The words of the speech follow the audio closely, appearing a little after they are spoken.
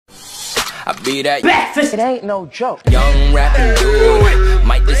I be that Breakfast. It ain't no joke. young rapping dude.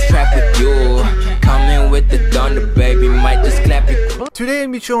 Might just trap with you. Coming with the thunder, baby. Might just clap you. Today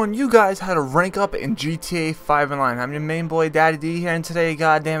I'm be showing you guys how to rank up in GTA 5 Online. I'm your main boy Daddy D here, and today,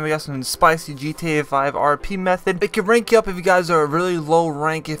 goddamn, we got some spicy GTA 5 RP method. It can rank you up if you guys are a really low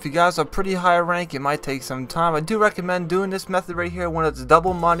rank. If you guys are pretty high rank, it might take some time. I do recommend doing this method right here when it's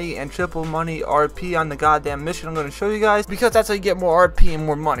double money and triple money RP on the goddamn mission I'm going to show you guys, because that's how you get more RP and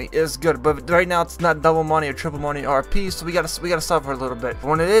more money. It's good, but right now it's not double money or triple money RP, so we gotta suffer a little bit. But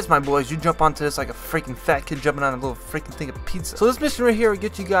when it is, my boys, you jump onto this like a freaking fat kid jumping on a little freaking thing of pizza. So this mission right here will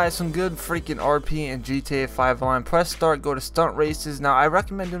get you guys some good freaking RP in GTA 5 Online. Press start, go to stunt races. Now I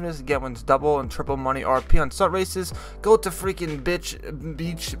recommend doing this again when it's double and triple money RP on stunt races. Go to freaking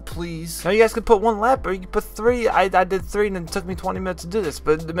beach, please. Now you guys can put one lap or you can put three. I did three and it took me 20 minutes to do this,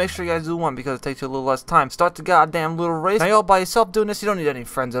 but make sure you guys do one because it takes you a little less time. Start the goddamn little race. Now you're all by yourself doing this. You don't need any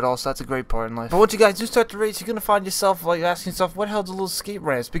friends at all, so that's a great part in life. But once you guys do start the race, you're gonna find yourself like asking yourself, what the hell's a little skate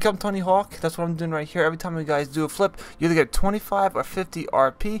ramps? Become Tony Hawk. That's what I'm doing right here. Every time you guys do a flip, you either get 25 or 50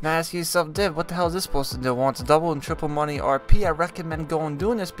 RP. Now ask yourself, Div, what the hell is this supposed to do? Well, it's double and triple money RP. I recommend going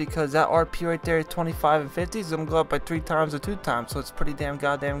doing this because that RP right there, 25 and 50, is gonna go up by 3 times or 2 times, so it's pretty damn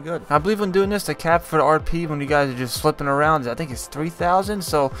goddamn good. Now, I believe when doing this, the cap for the RP when you guys are just flipping around, I think it's 3,000,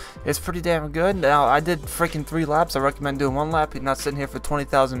 so it's pretty damn good. Now I did freaking 3 laps. I recommend doing 1 lap. You're not sitting here for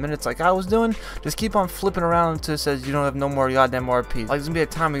 20,000 minutes like I was doing. Just keep on flipping around until it says you don't have no more goddamn RP. Like there's gonna be a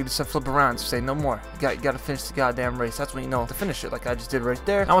time where you just flip around and say no more. You gotta finish the goddamn race. That's when you know to finish it, like I just did right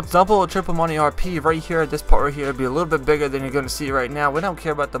there. Now it's double or triple money RP right here. This part right here will be a little bit bigger than you're gonna see right now. We don't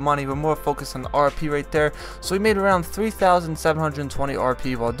care about the money. We're more focused on the RP right there. So we made around 3,720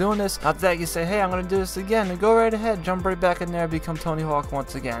 RP while doing this. After that, you say, hey, I'm gonna do this again, and go right ahead, jump right back in there, become Tony Hawk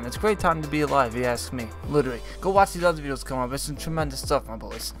once again. It's a great time to be alive, if you ask me. Literally, go watch these other videos come up. It's some tremendous stuff, my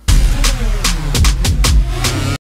boys.